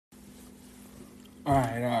All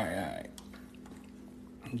right.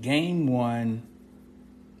 Game one,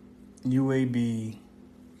 UAB,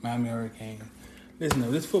 Miami Hurricane. Listen to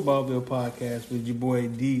this Footballville podcast with your boy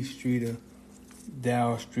D Streeter,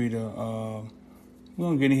 Dow Streeter. We're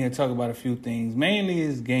gonna get in here and talk about a few things. Mainly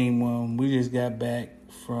is game one. We just got back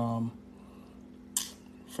from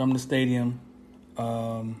the stadium.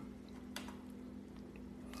 Got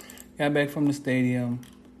back from the stadium.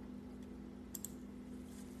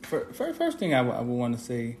 First thing I would want to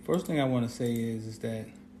say. First thing I want to say is that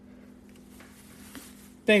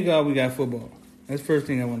thank God we got football. That's the first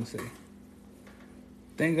thing I want to say.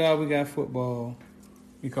 Thank God we got football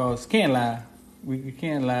because can't lie. We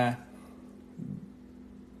can't lie.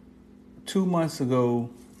 2 months ago,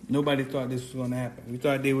 nobody thought this was going to happen. We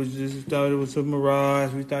thought it was a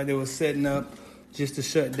mirage. We thought they were setting up just to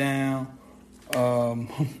shut down.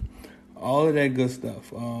 All of that good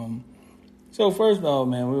stuff. So first of all,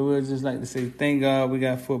 man, we would just like to say thank God we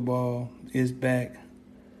got football. It's back.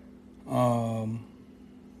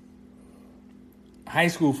 High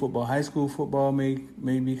school football may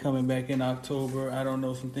be coming back in October. I don't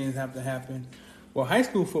know. Some things have to happen. Well, high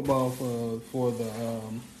school football for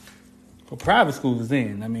private schools is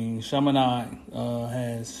in. I mean, Chaminade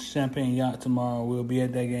has Champagne Yacht tomorrow. We'll be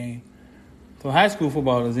at that game. So high school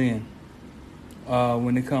football is in.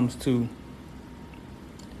 When it comes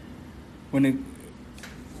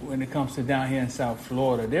to down here in South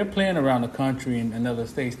Florida, they're playing around the country in other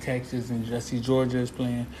states, Texas and I see Georgia is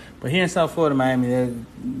playing. But here in South Florida, Miami,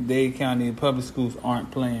 Dade County public schools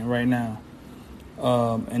aren't playing right now,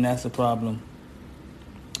 and that's a problem.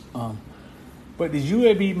 But the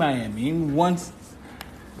UAB Miami, let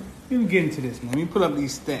me get into this, man. Let me pull up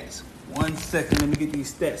these stats. 1 second, let me get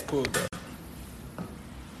these stats pulled up.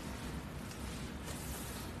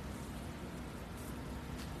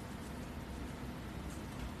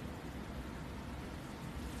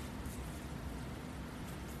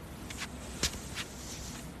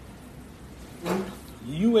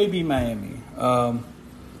 UAB Miami.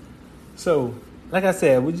 So, like I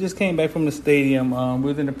said, we just came back from the stadium. We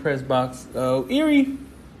was in the press box. Erie,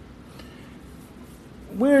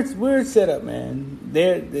 weird setup, man.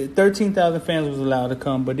 There, 13,000 fans was allowed to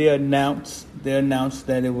come, but they announced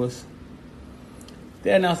that it was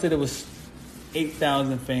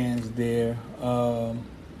 8,000 fans there.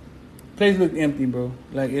 Place looked empty, bro.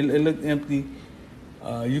 Like it looked empty.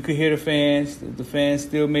 You could hear the fans. The fans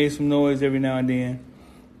still made some noise every now and then.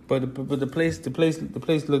 But the place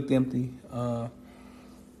looked empty.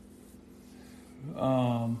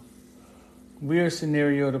 Weird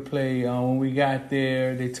scenario to play. When we got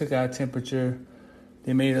there, they took our temperature.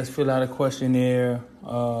 They made us fill out a questionnaire.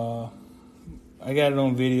 I got it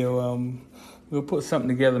on video. We'll put something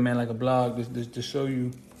together, man, like a blog to show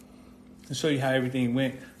you how everything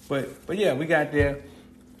went. But yeah, we got there.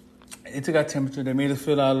 They took our temperature. They made us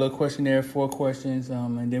fill out a little questionnaire, 4 questions,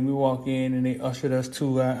 and then we walk in and they ushered us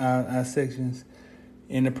to our sections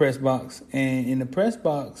in the press box. And in the press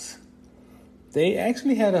box, they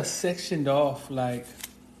actually had us sectioned off. Like,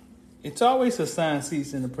 it's always assigned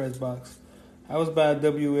seats in the press box. I was by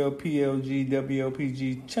WLPLG,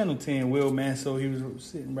 WLPG, Channel 10, Will Manso. He was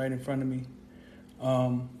sitting right in front of me.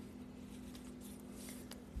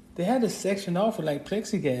 They had us sectioned off with like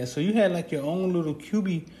plexiglass, so you had like your own little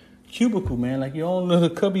cubicle, man, like your own little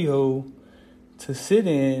cubby hole to sit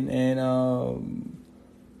in, and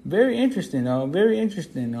very interesting.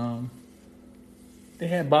 They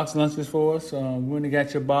had box lunches for us. When they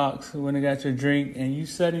got your box, when they got your drink, and you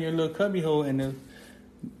sat in your little cubby hole, and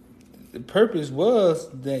the purpose was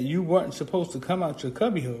that you weren't supposed to come out your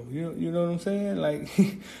cubby hole. You know what I'm saying? Like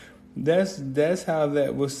that's how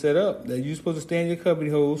that was set up. That you're supposed to stay in your cubby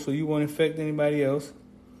hole so you won't infect anybody else.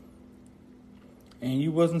 And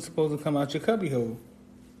you wasn't supposed to come out your cubby hole.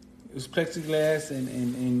 It was plexiglass,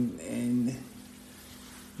 and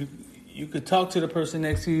you could talk to the person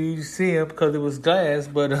next to you, see him because it was glass.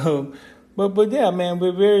 But yeah, man,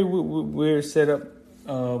 we're very weird setup.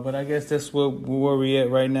 But I guess that's where we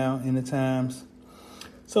at right now in the times.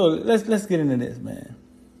 So let's get into this, man.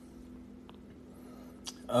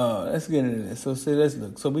 Let's get into this. So let's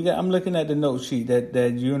look. So I'm looking at the note sheet that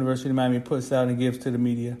University of Miami puts out and gives to the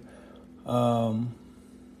media. So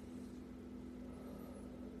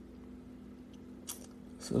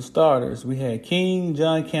starters, we had King,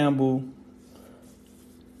 John Campbell,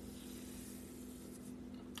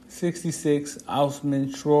 66,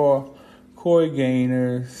 Ausman, Schroer, Corey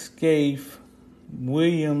Gaynor, Scaife,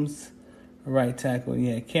 Williams, right tackle.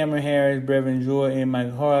 Yeah, Cameron Harris, Brevin Jordan,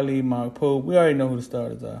 Mike Harley, Mark Pope. We already know who the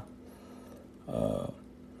starters are.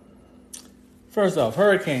 First off,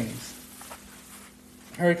 Hurricanes.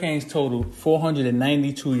 Hurricanes totaled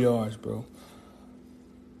 492 yards, bro.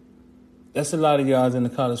 That's a lot of yards in the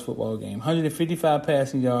college football game. 155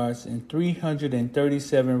 passing yards and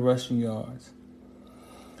 337 rushing yards.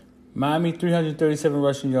 Miami 337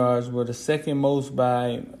 rushing yards were the second most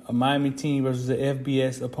by a Miami team versus an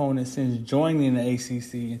FBS opponent since joining the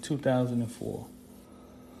ACC in 2004.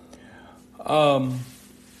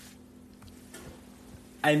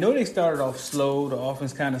 I know they started off slow. The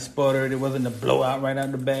offense kind of sputtered. It wasn't a blowout right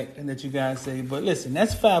out the back that you guys say. But listen,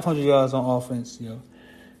 that's 500 yards on offense, yo.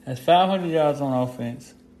 That's 500 yards on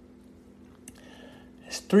offense.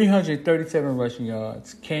 It's 337 rushing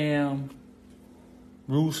yards. Cam,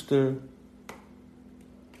 Rooster,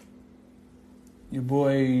 your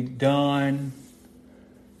boy Don,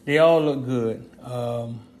 they all look good.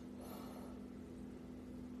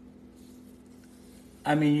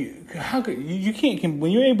 I mean, you can't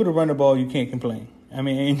when you're able to run the ball, you can't complain. I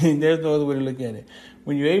mean, there's no other way to look at it.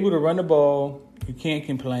 When you're able to run the ball, you can't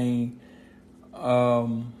complain. I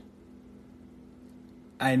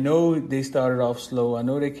know they started off slow. I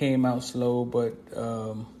know they came out slow, but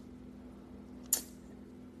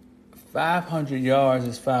 500 yards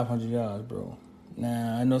is 500 yards, bro.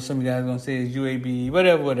 Now, I know some of you guys are going to say it's UAB,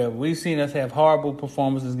 whatever. We've seen us have horrible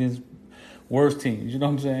performances against worse teams. You know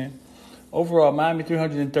what I'm saying? Overall, Miami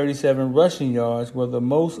 337 rushing yards were the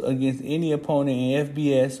most against any opponent in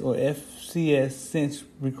FBS or FCS since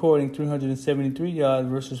recording 373 yards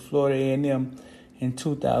versus Florida A&M in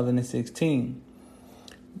 2016.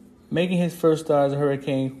 Making his first start as a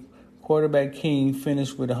Hurricane, quarterback King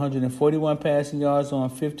finished with 141 passing yards on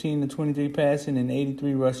 15 to 23 passing and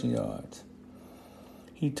 83 rushing yards.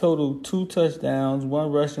 He totaled 2 touchdowns, 1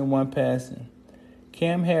 rushing, 1 passing.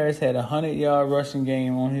 Cam Harris had a 100-yard rushing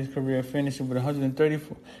game on his career, finishing with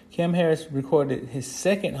 134. Cam Harris recorded his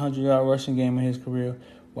second 100-yard rushing game in his career.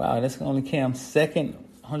 Wow, that's only Cam's second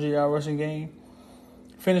 100-yard rushing game.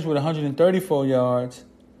 Finished with 134 yards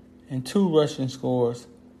and 2 rushing scores.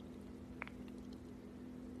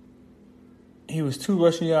 He was 2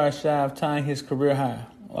 rushing yards shy of tying his career high.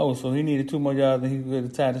 Oh, so he needed 2 more yards than he could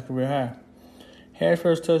have tied his career high. Harris'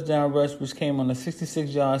 first touchdown rush, which came on a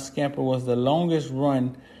 66-yard scamper, was the longest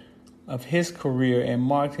run of his career and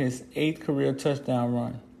marked his 8th career touchdown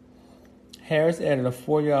run. Harris added a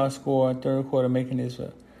 4-yard score in third quarter, making this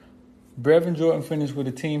up. Brevin Jordan finished with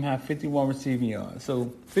a team-high 51 receiving yards.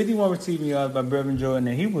 So 51 receiving yards by Brevin Jordan,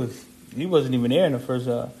 and he wasn't even there in the first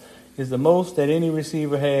half. It's the most that any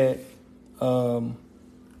receiver had.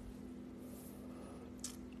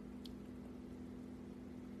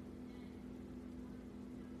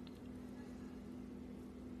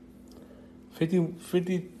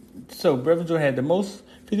 50, so Brevin Jordan had the most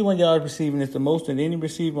 51 yards receiving. It's the most that any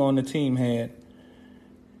receiver on the team had.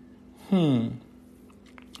 I'm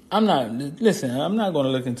not going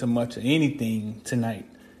to look into much of anything tonight.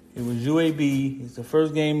 It was UAB. It's the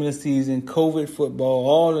first game of the season. COVID football.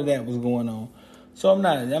 All of that was going on. So I'm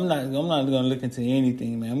not going to look into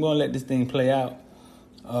anything, man. I'm going to let this thing play out.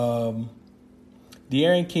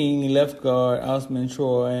 De'Aaron King, left guard, Osman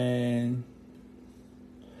Troy, and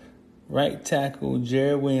right tackle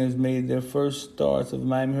Jared Williams made their first starts of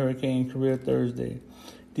Miami Hurricane career Thursday.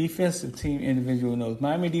 Defensive team individual notes.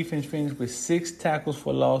 Miami defense finished with 6 tackles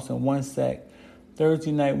for loss and 1 sack.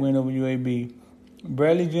 Thursday night win over UAB.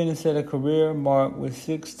 Bradley Jennings set a career mark with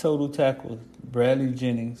 6 total tackles. Bradley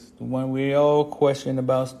Jennings, the one we all questioned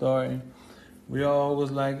about starting. We all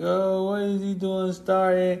was like, oh, what is he doing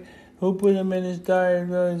starting? Who put him in the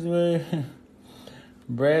starting?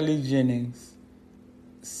 Bradley Jennings,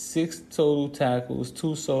 6 total tackles,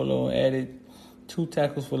 2 solo, added 2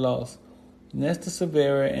 tackles for loss. Nesta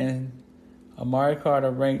Severa and Amari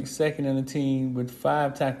Carter ranked second in the team with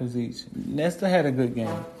 5 tackles each. Nesta had a good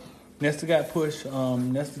game. Nesta got pushed.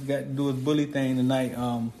 Nesta got to do his bully thing tonight.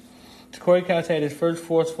 Corey Couch had his first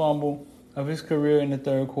forced fumble of his career in the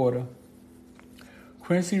third quarter.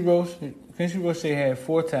 Quincy Roche had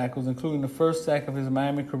 4 tackles, including the first sack of his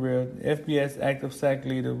Miami career. The FBS active sack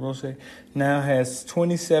leader, Roche, now has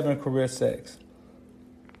 27 career sacks.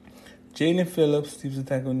 Jalen Phillips, defensive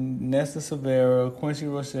tackle, Nesta Severa, Quincy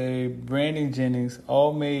Roche, Brandon Jennings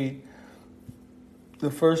all made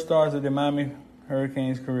the first starts of the Miami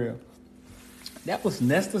Hurricanes career. That was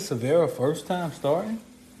Nesta Severa first time starting?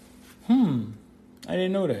 I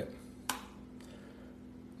didn't know that.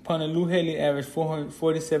 Punter Lou Haley averaged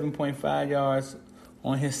 447.5 yards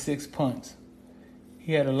on his 6 punts.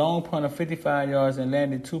 He had a long punt of 55 yards and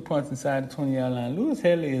landed 2 punts inside the 20-yard line. Lewis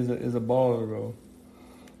Haley is a baller, bro.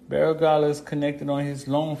 Barrel Gallus connected on his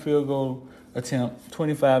long field goal attempt,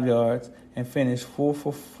 25 yards, and finished 4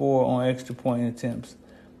 for 4 on extra point attempts.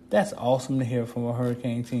 That's awesome to hear from a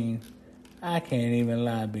Hurricane team. I can't even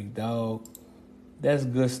lie, big dog. That's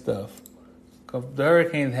good stuff. 'Cause the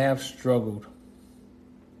Hurricanes have struggled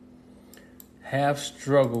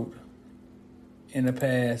in the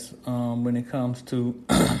past when it comes to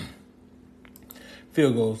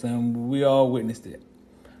field goals, and we all witnessed it.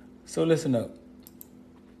 So listen up.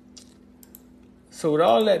 So with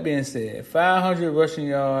all that being said, 500 rushing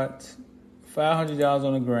yards, 500 yards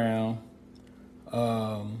on the ground,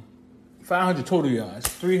 500 total yards,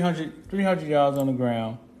 300 yards on the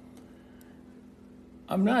ground.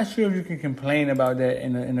 I'm not sure if you can complain about that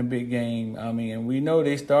in a big game. I mean, we know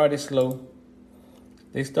they started slow.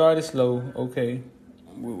 Okay,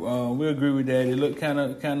 we agree with that. It looked kind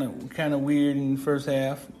of weird in the first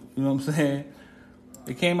half. You know what I'm saying?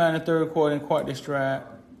 They came out in the third quarter and caught their stride.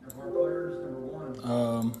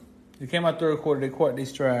 They came out third quarter, they caught their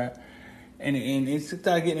stride, and it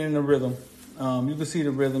started getting in the rhythm. You can see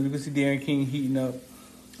the rhythm. You can see Darren King heating up.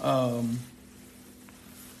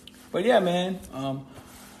 But yeah, man.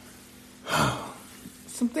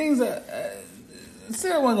 Some things that I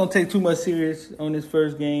said I wasn't gonna take too much serious on this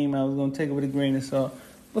first game. I was gonna take it with a grain of salt.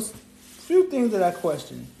 But a few things that I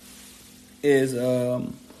question is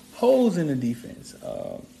holes in the defense.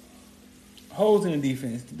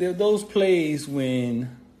 There are those plays when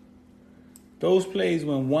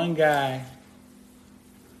one guy,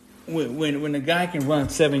 when the guy can run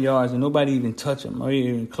 7 yards and nobody even touch him or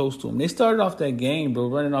even close to him. They started off that game, bro,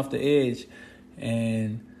 running off the edge,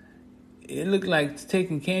 and it looked like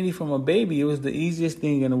taking candy from a baby. It was the easiest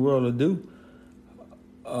thing in the world to do.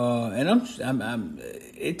 And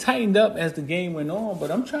it tightened up as the game went on, but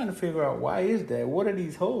I'm trying to figure out why is that? What are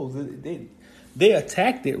these holes? They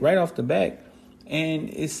attacked it right off the back, and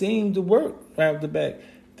it seemed to work right off the back.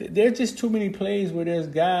 There's just too many plays where there's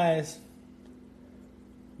guys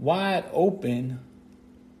wide open,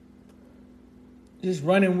 just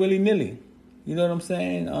running willy-nilly. You know what I'm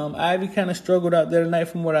saying? Ivy kind of struggled out there tonight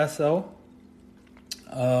from what I saw.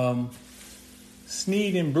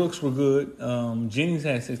 Snead and Brooks were good. Jennings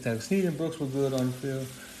had 6 tackles. Snead and Brooks were good on the field.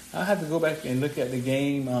 I had to go back and look at the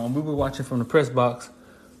game. We were watching from the press box.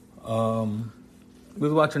 We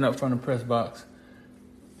were watching up from the press box.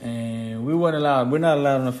 And we weren't allowed. We're not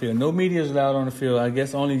allowed on the field. No media is allowed on the field. I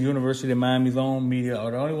guess only University of Miami's own media are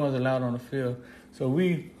the only ones allowed on the field. So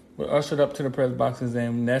we were ushered up to the press boxes,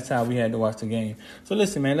 and that's how we had to watch the game. So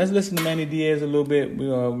listen, man, let's listen to Manny Diaz a little bit.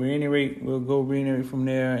 We'll go reiterate from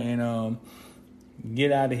there and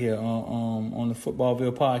get out of here on the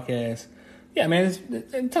Footballville podcast. Yeah, man,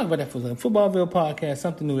 let's talk about that for a second. Footballville podcast,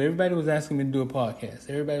 something new. Everybody was asking me to do a podcast.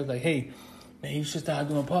 Everybody was like, hey, man, you should start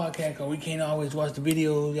doing a podcast because we can't always watch the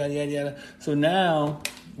videos, yada, yada, yada. So now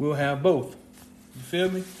we'll have both. You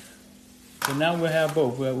feel me? So now we'll have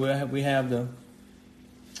both. We have the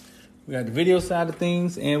video side of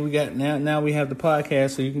things, and we got now we have the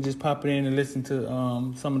podcast, so you can just pop it in and listen to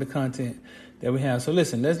some of the content that we have. So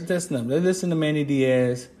listen, let's listen to Manny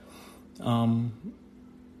Diaz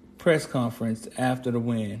press conference after the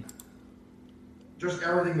win. Just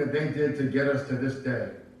everything that they did to get us to this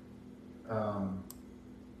day.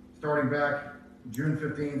 Starting back June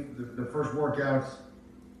 15th, the first workouts,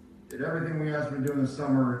 did everything we asked them to do in the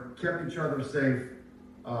summer, kept each other safe,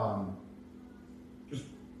 just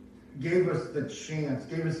gave us the chance,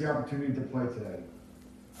 gave us the opportunity to play today.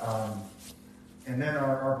 And then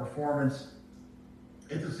our performance,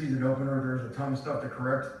 it's a season opener, there's a ton of stuff to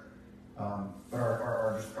correct, but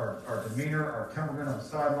our demeanor, our temperament on the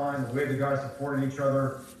sideline, the way the guys supported each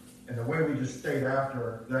other, and the way we just stayed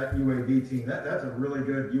after that UAB team, that's a really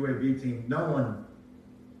good UAB team. No one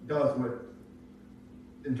does what,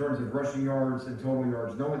 in terms of rushing yards and total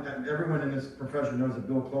yards. Everyone in this profession knows that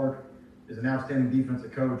Bill Clark is an outstanding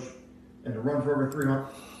defensive coach, and to run for over 300.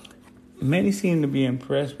 Manny seemed to be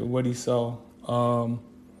impressed with what he saw,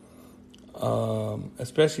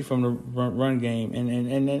 especially from the run game,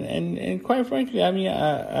 and quite frankly, I mean,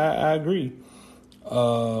 I agree.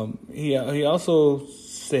 He also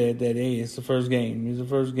said that, hey, it's the first game. It's the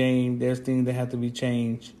first game. There's things that have to be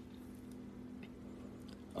changed.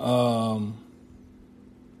 But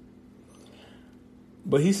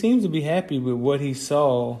he seems to be happy with what he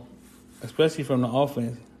saw, especially from the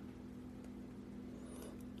offense.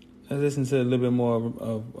 Let's listen to a little bit more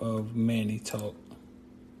of Manny talk.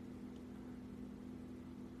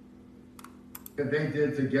 That they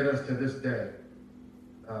did to get us to this day.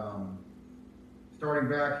 Starting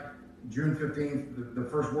back June 15th, the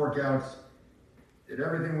first workouts, did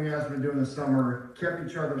everything we asked them to do in the summer, kept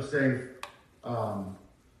each other safe,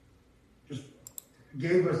 just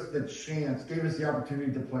gave us the chance, gave us the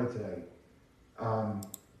opportunity to play today.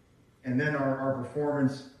 And then our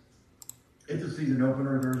performance, it's a season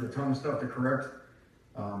opener. There's a ton of stuff to correct.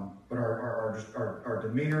 But our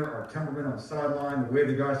demeanor, our temperament on the sideline, the way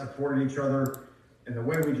the guys supported each other, and the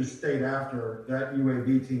way we just stayed after that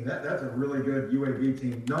UAB team, that's a really good UAB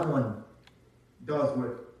team. No one does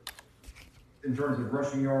what, in terms of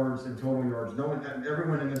rushing yards and total yards. No one,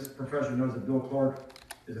 everyone in this profession knows that Bill Clark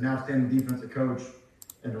is an outstanding defensive coach,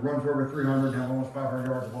 and to run for over 300 and have almost 500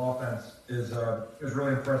 yards of offense is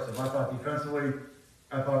really impressive. I thought defensively,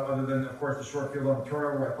 other than, of course, the short field on the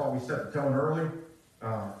turnover, I thought we set the tone early.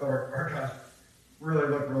 I thought our guys really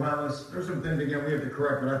looked relentless. There's some things, again, we have to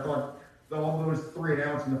correct, but I thought all those 3 and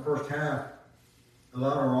outs in the first half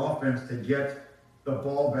allowed our offense to get the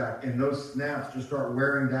ball back, and those snaps just start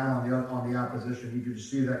wearing down on the opposition. You could just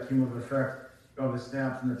see that cumulative effect of the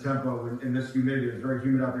snaps and the tempo in this humidity. It's very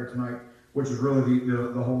humid out there tonight, which is really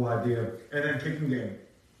the whole idea. And then kicking game.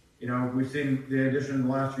 You know, we've seen the addition in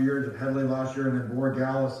the last 2 years of Headley last year and then Boyd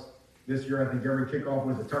Gallus this year. I think every kickoff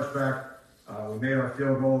was a touchback. We made our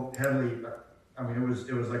field goal. Headley, I mean,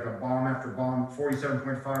 it was like a bomb after bomb,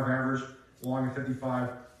 47.5 average, long and 55,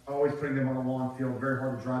 always putting them on the long field, very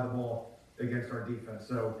hard to drive the ball against our defense.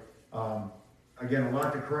 So, again, a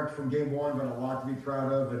lot to correct from game one, but a lot to be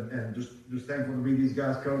proud of, and just thankful to be these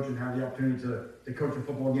guys' coach and have the opportunity to coach a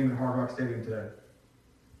football game in Hard Rock Stadium today.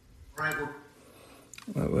 All right,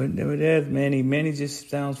 Well, there's Manny. Manny just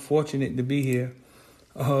sounds fortunate to be here.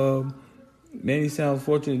 Manny sounds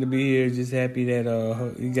fortunate to be here. Just happy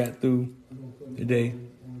that he got through today.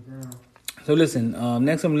 So listen,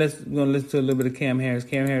 next we're gonna listen to a little bit of Cam Harris.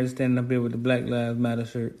 Cam Harris standing up here with the Black Lives Matter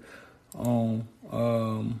shirt on,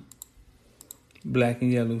 black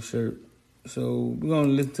and yellow shirt. So we're gonna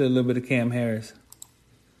listen to a little bit of Cam Harris.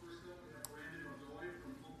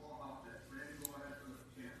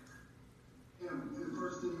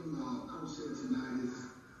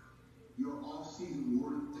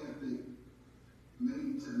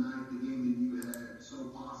 Tonight, the game that you had so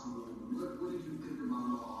possible. What did you think about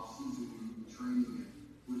the off-season training, and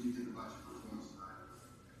what did you think about your performance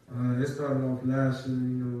tonight? It started off last year,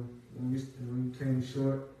 you know, when we came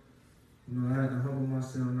short. You know, I had to humble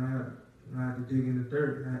myself, and I had to dig in the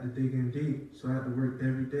dirt. I had to dig in deep, so I had to work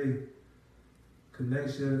every day.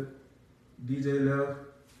 Connection, DJ left,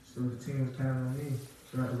 so the team was counting on me,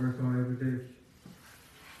 so I had to work on every day.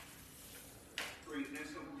 Great.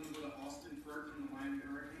 Next up, we're going to go to Austin Furt from the Miami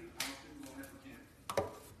Hurricane. Austin, go ahead for Cam.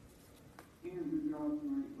 Cam, good job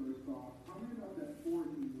tonight, first off. Tell me about that 4-1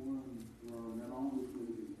 run. That always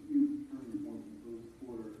was a huge turning point in the first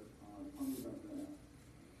quarter. Tell me about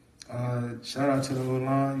that. Shout out to the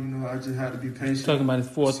O-line. You know, I just had to be patient. Talking about his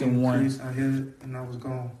 4th and 1. I hit it, and I was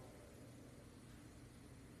gone.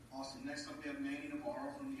 Austin, next up, we have Manny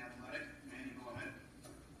Navarro from The Athletic. Manny, go ahead.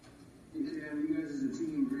 Hey, Cam, you guys as a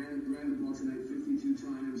team ran the ball tonight 52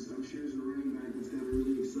 times. I'm sure as a running back, that's got to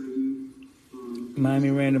really excite you. Miami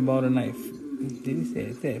ran the ball tonight. Did he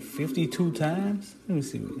say that 52 times? Let me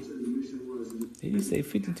see. Did he say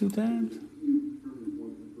 52 times?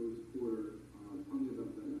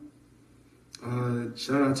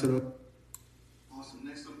 Shout out to the. Awesome.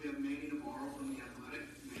 Next up, we have Manny Navarro from The Athletic.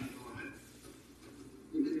 Manny, go ahead.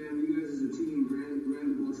 Hey, Cam, you guys as a team ran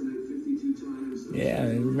the ball tonight 52 times.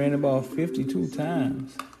 Yeah, he ran the ball 52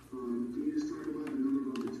 times. Can you just talk about the number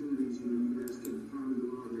of opportunities you guys kept pounding the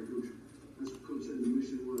ball there, Coach? That's what Coach said the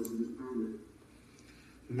mission was, and just pound it.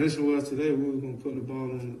 The mission was today we were going to put the ball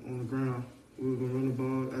on the ground. We were going to run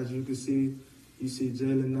the ball. As you can see, you see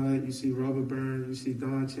Jalen Knight, you see Robert Burns, you see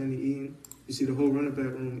Don Chaney eating, you see the whole running back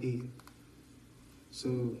room eating.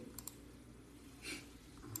 So,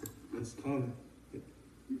 it's coming. Do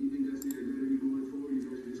you think that's the identity going forward? You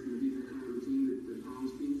guys are just going to be that kind of team that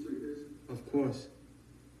pounds teams like this? Of course.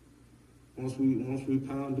 Once we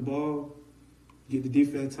pound the ball, get the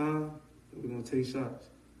defense time, we're going to take shots.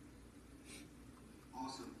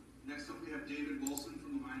 Awesome. Next up, we have David Wilson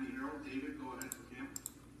from the Miami Herald. David, go ahead for Cam.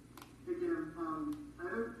 Hey, Cam,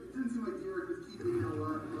 it didn't seem like Derek was keeping in a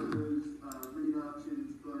lot of those read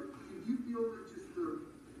options, but did you feel that just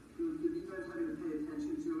the defense having to pay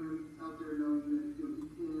attention to him out there, knowing that he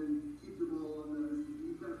can keep the ball on those? Do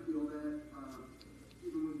you kind of feel that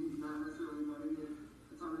even when he's not necessarily running it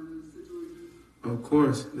a ton in these situations? Of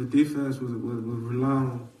course, the defense was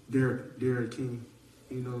relying on Derek King.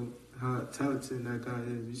 You know how talented that guy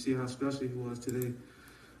is. You see how special he was today,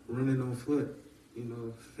 running on foot. You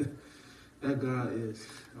know, that guy is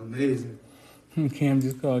amazing. Cam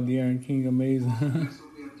just called De'Aaron King amazing. Next up,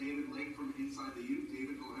 we have David Lake from Inside the U.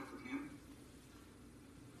 David, go ahead for Cam.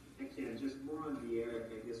 Hey, Cam, just more on De'Aaron,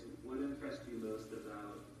 I guess, what impressed you most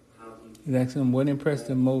about how he... He's asking him what impressed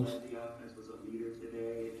him most the offense was a leader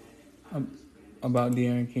today, and how he just ran about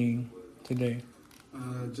De'Aaron King today?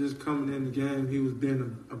 Just coming in the game, he was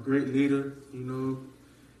being a great leader. You know,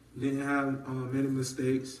 didn't have many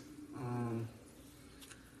mistakes.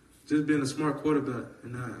 Just being a smart quarterback,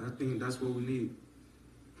 and I think that's what we need.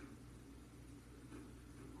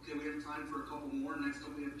 Okay, we have time for a couple more. Next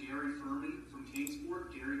up, we have Gary Furman from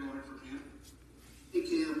Kingsport. Gary, go ahead for Cam. Hey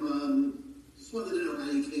Cam, just wanted to know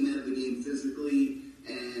how you came out of the game physically,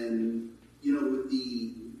 and with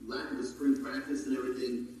the lack of a spring practice and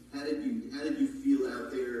everything, how did you feel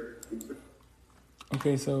out there?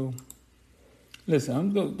 Okay, so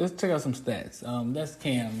listen, let's check out some stats. That's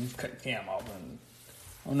Cam. Let's cut Cam off. And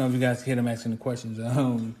I don't know if you guys can hear him asking the questions. But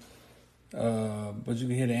you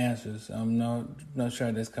can hear the answers. I'm not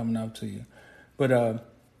sure that's coming up to you. But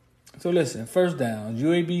so listen, first down,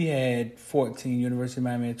 UAB had 14, University of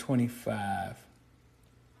Miami had 25.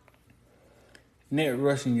 Net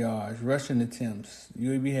rushing yards, rushing attempts.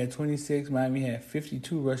 UAB had 26, Miami had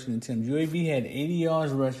 52 rushing attempts. UAB had 80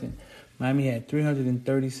 yards rushing, Miami had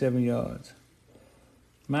 337 yards.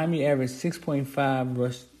 Miami averaged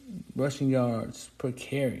 6.5 rushing yards per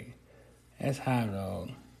carry. That's high,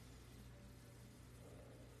 dog.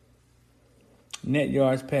 Net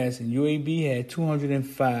yards passing. UAB had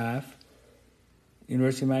 205.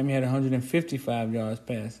 University of Miami had 155 yards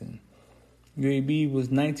passing. UAB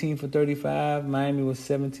was 19 for 35. Miami was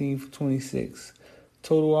 17 for 26.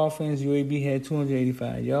 Total offense, UAB had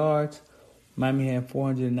 285 yards. Miami had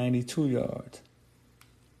 492 yards.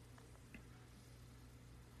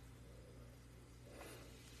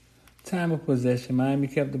 Time of possession. Miami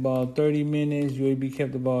kept the ball 30 minutes. UAB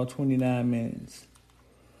kept the ball 29 minutes.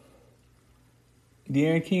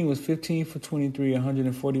 De'Aaron King was 15 for 23,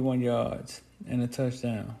 141 yards, and a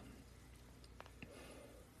touchdown.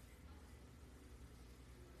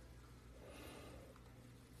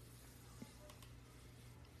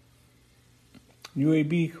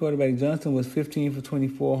 UAB quarterback Johnson was 15 for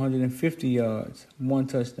 24, 150 yards, one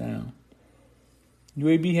touchdown.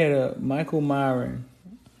 UAB had a Michael Myron.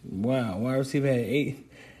 Wow, wide receiver had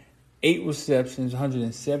eight receptions,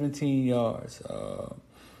 117 yards.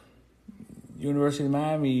 University of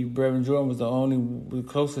Miami, Brevin Jordan was the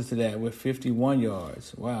closest to that with 51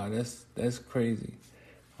 yards. Wow, that's crazy.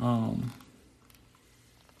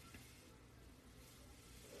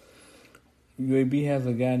 UAB has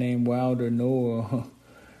a guy named Wilder Noah.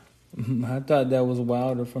 I thought that was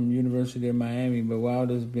Wilder from University of Miami, but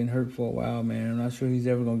Wilder's been hurt for a while, man. I'm not sure he's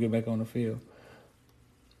ever going to get back on the field.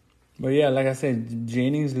 But yeah, like I said,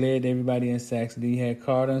 Jennings led everybody in sacks. He had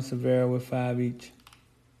Carter and Severa with 5 each.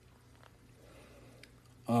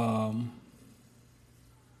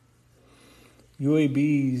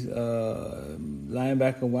 UAB's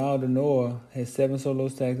linebacker Wilder Noah had 7 solo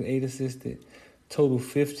sacks, 8 assisted, total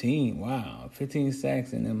 15. Wow, 15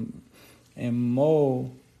 sacks, and Mo,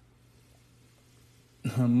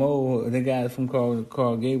 the guy from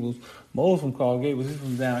Carl Gables. Mo's from Carl Gables. He's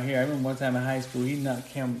from down here. I remember one time in high school, he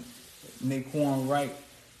knocked Naquan Wright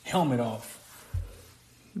helmet off.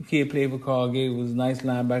 The kid played for Carl Gables, nice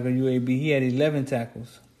linebacker, UAB. He had 11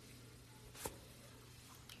 tackles.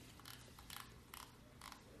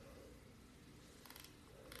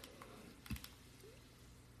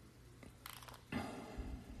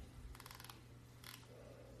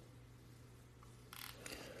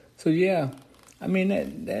 So yeah, I mean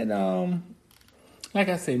that like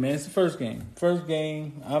I say, man, it's the first game. First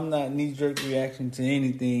game, I'm not knee-jerk reaction to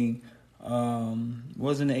anything.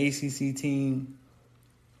 Wasn't an ACC team.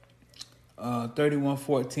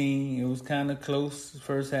 31-14. It was kind of close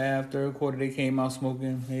first half. Third quarter, they came out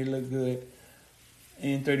smoking. They looked good.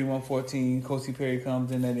 In 31-14, Kosi Perry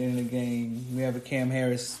comes in at the end of the game. We have a Cam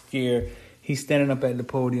Harris scare. He's standing up at the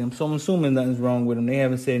podium. So I'm assuming nothing's wrong with him. They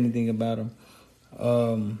haven't said anything about him.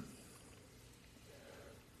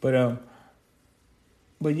 But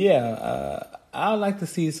yeah, I like to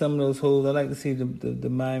see some of those holes. I like to see the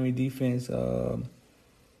Miami defense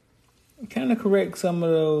kind of correct some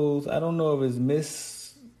of those. I don't know if it's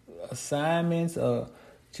missed assignments or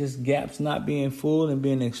just gaps not being full and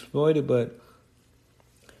being exploited, but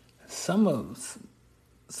some of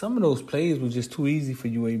those plays were just too easy for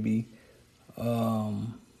UAB.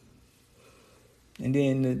 And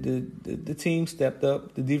then the team stepped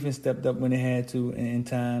up. The defense stepped up when they had to in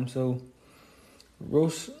time. So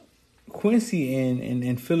Quincy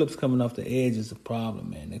and Phillips coming off the edge is a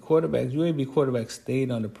problem, man. The UAB quarterbacks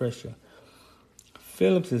stayed under pressure.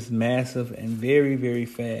 Phillips is massive and very, very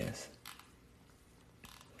fast.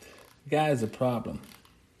 The guy is a problem.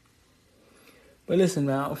 But listen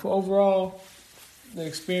now, for overall, the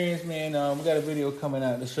experience, man, we got a video coming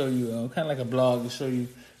out to show you, kind of like a blog to show you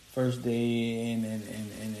first day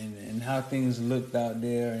and how things looked out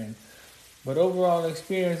there. And But overall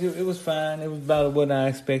experience, it was fine. It was about what I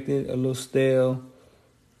expected. A little stale.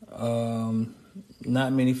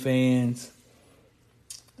 Not many fans.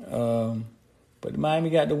 But Miami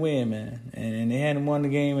got the win, man. And they hadn't won the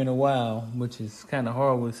game in a while, which is kind of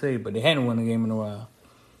horrible to say, but they hadn't won the game in a while.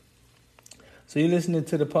 So you're listening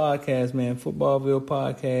to the podcast, man. Footballville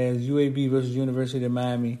Podcast, UAB versus University of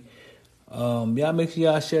Miami. Y'all make sure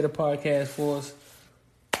y'all share the podcast for us.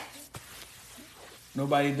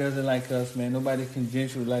 Nobody does it like us, man. Nobody can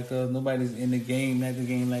gentle like us. Nobody's in the game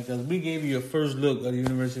like us. We gave you a first look of the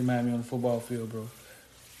University of Miami on the football field, bro.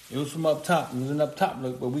 It was from up top. It was an up top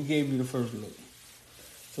look, but we gave you the first look.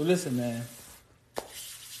 So listen, man.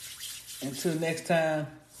 Until next time,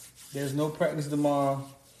 there's no practice tomorrow.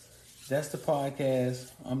 That's the podcast.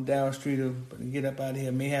 I'm Darryl Streeter, but get up out of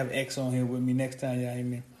here. May have X on here with me next time y'all hear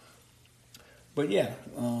me. But yeah,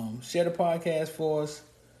 share the podcast for us.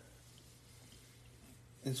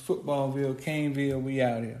 It's Footballville, Caneville. We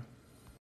out here.